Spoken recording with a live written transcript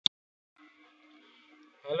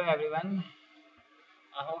Hello everyone,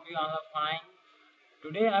 I hope you all are fine.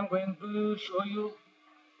 Today I'm going to show you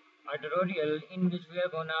a tutorial in which we are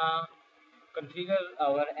gonna configure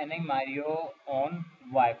our myRIO on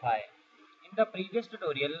Wi-Fi. In the previous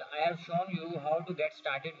tutorial, I have shown you how to get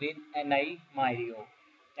started with myRIO,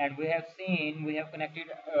 and we have connected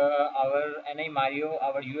our myRIO,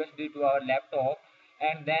 our USB to our laptop,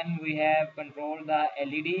 and then we have controlled the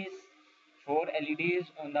LEDs, four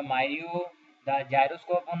LEDs on the myRIO, the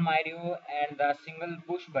gyroscope on myRIO, and the single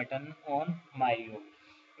push button on myRIO.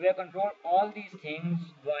 We have controlled all these things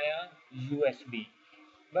via USB.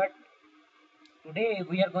 But today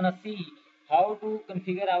we are gonna see how to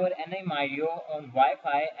configure our myRIO on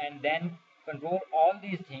Wi-Fi and then control all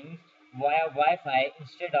these things via Wi-Fi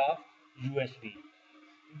instead of USB.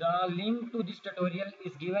 The link to this tutorial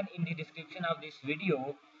is given in the description of this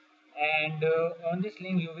video, and on this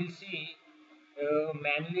link you will see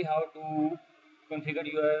manually how to configure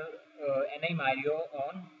your myRIO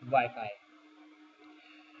on Wi-Fi.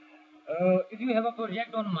 If you have a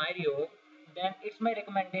project on myRIO, then it's my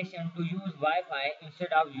recommendation to use Wi-Fi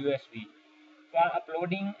instead of USB for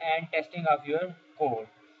uploading and testing of your code,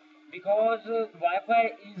 because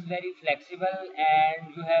Wi-Fi is very flexible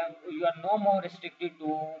and you are no more restricted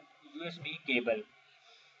to USB cable.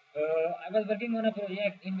 I was working on a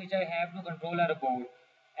project in which I have to control a board,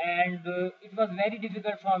 and it was very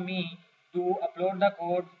difficult for me to upload the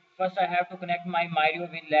code. First, I have to connect my myRIO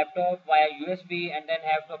with laptop via USB, and then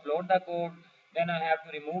have to upload the code. Then I have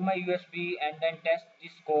to remove my USB and then test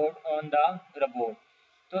this code on the board.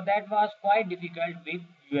 So that was quite difficult with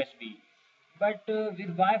USB. But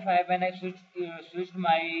with Wi-Fi, when I switched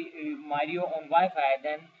my myRIO on Wi-Fi,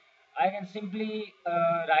 then I can simply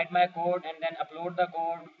write my code and then upload the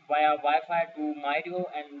code via Wi-Fi to myRIO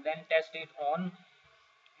and then test it on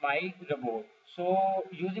my robot. So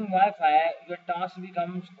using Wi-Fi, your task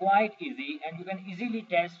becomes quite easy and you can easily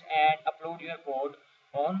test and upload your code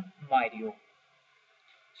on myRIO.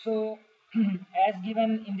 So as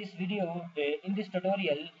given in this video, in this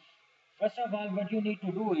tutorial, first of all, what you need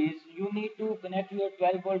to do is you need to connect your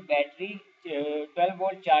 12-volt battery,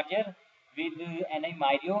 12-volt charger with NI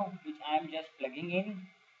myRIO, which I am just plugging in.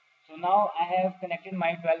 So now I have connected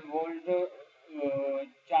my 12-volt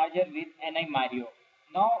charger with NI myRIO.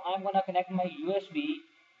 Now I'm gonna connect my USB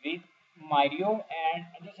with myRIO and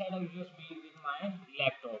other side of USB with my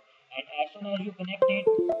laptop. And as soon as you connect it,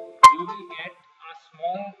 you will get a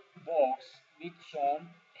small box which shown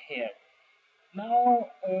here. Now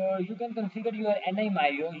you can configure your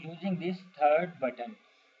myRIO using this third button,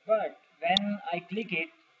 but when I click it,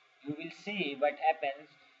 you will see what happens.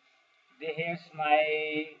 Here's my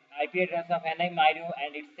IP address of myRIO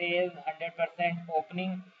and it says 100%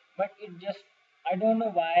 opening, but it just, I don't know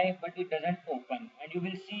why, but it doesn't open. And you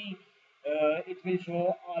will see it will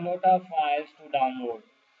show a lot of files to download,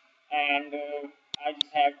 and I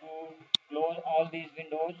just have to close all these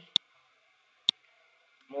windows,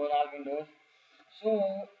 close all windows. So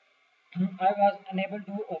I was unable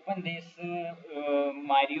to open this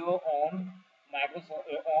myRIO on Microsoft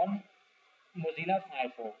on Mozilla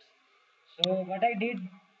Firefox. So what I did,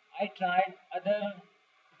 I tried other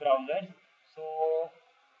browsers. So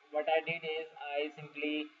what I did is I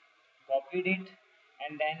simply copied it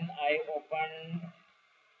and then I opened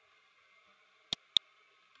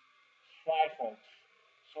Firefox.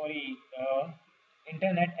 Sorry,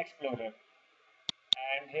 Internet Explorer.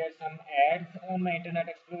 And here's some ads on my Internet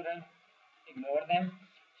Explorer. Ignore them.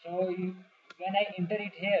 So when I enter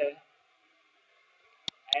it here,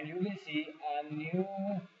 and you will see a new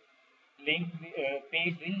link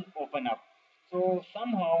page will open up. So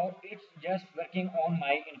somehow it's just working on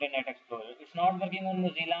my Internet Explorer. It's not working on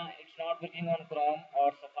Mozilla, it's not working on Chrome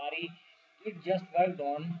or Safari. It just worked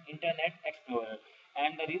on Internet Explorer.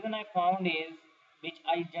 And the reason I found is, which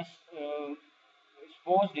I just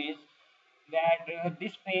exposed, is that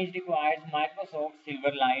this page requires Microsoft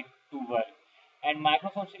Silverlight to work. And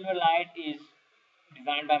Microsoft Silverlight is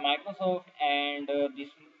designed by Microsoft, and this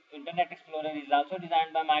Internet Explorer is also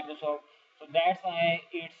designed by Microsoft. So that's why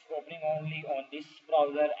it's opening only on this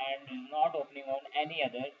browser and is not opening on any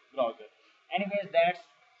other browser. Anyways, that's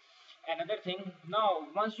another thing. Now,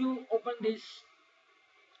 once you open this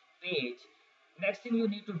page, next thing you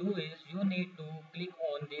need to do is you need to click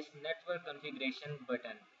on this network configuration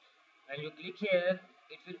button. When you click here,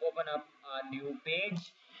 it will open up a new page,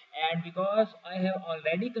 and because I have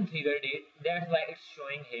already configured it, that's why it's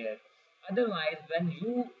showing here. Otherwise, when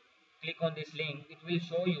you click on this link, it will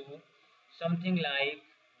show you something like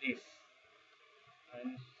this.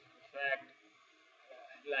 In fact,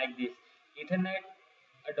 like this: Ethernet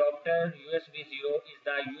adapter USB 0 is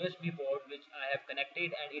the USB port which I have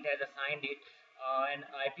connected, and it has assigned it an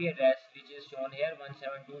IP address which is shown here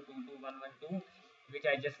 172.22112, which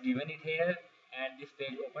I just given it here, and this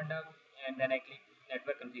page opened up, and then I click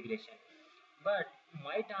network configuration. But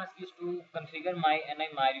my task is to configure my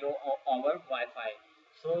myRIO over Wi-Fi.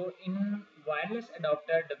 So in wireless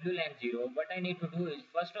adapter WLAN 0, what I need to do is,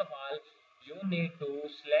 first of all, you need to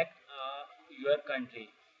select your country,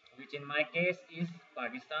 which in my case is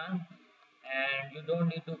Pakistan, and you don't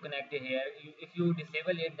need to connect it here. If you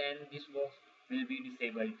disable it, then this box will be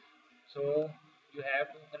disabled. So you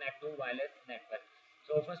have to connect to wireless network.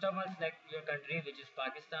 So first of all, select your country, which is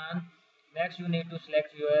Pakistan. Next, you need to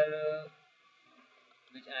select your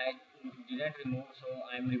which I didn't remove, so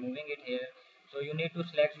I'm removing it here. So you need to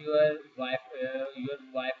select your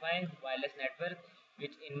Wi-Fi wireless network,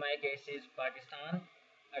 which in my case is Pakistan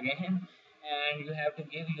again, and you have to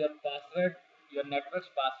give your password, your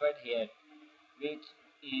network's password here, which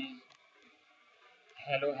is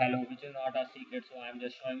hello hello, which is not a secret. So I'm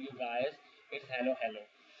just showing you guys. It's hello hello.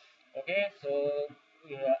 Okay, so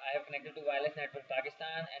I have connected to wireless network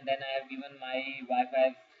Pakistan, and then I have given my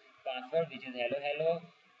Wi-Fi password, which is hello hello,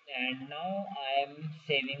 and now I am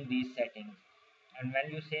saving these settings. And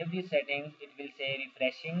when you save these settings, it will say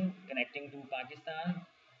refreshing, connecting to Pakistan,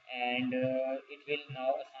 and it will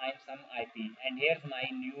now assign some IP. And here's my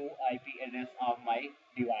new IP address of my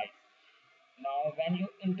device. Now, when you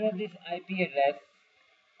enter this IP address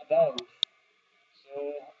above,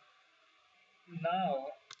 so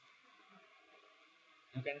now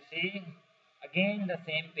you can see again the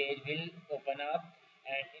same page will open up,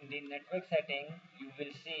 and in the network setting you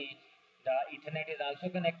will see the Ethernet is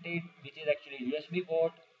also connected, which is actually USB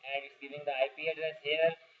port, and it's giving the IP address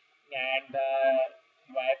here, and the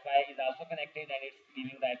Wi-Fi is also connected and it's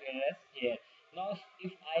giving the IP address here. Now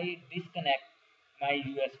if I disconnect my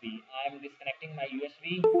USB, I am disconnecting my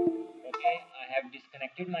USB. Okay, I have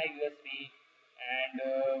disconnected my USB,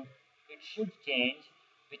 and it should change,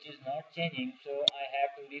 which is not changing, so I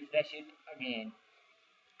have to refresh it again.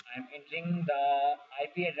 I'm entering the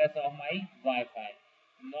IP address of my Wi-Fi,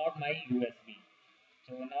 not my USB.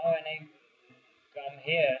 So now when I come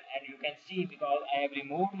here, and you can see because I have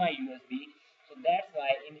removed my USB, so that's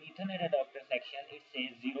why in Ethernet adapter section it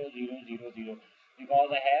says 0000, because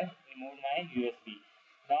I have removed my USB.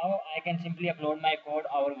 Now I can simply upload my code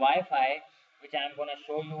over Wi-Fi, which I'm gonna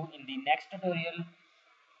show you in the next tutorial.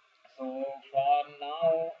 So for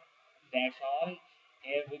now, that's all.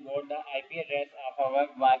 Here we got the IP address of our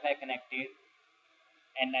Wi-Fi connected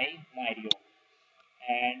NI myRIO,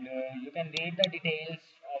 and you can read the details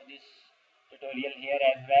of this tutorial here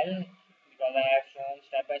as well, because I have shown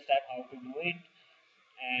step by step how to do it.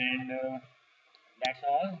 And that's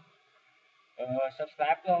all.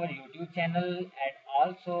 Subscribe to our YouTube channel, and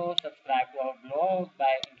also subscribe to our blog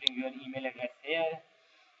by entering your email address here.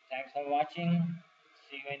 Thanks for watching.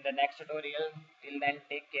 See you in the next tutorial. Till then,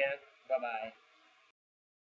 take care. Bye bye.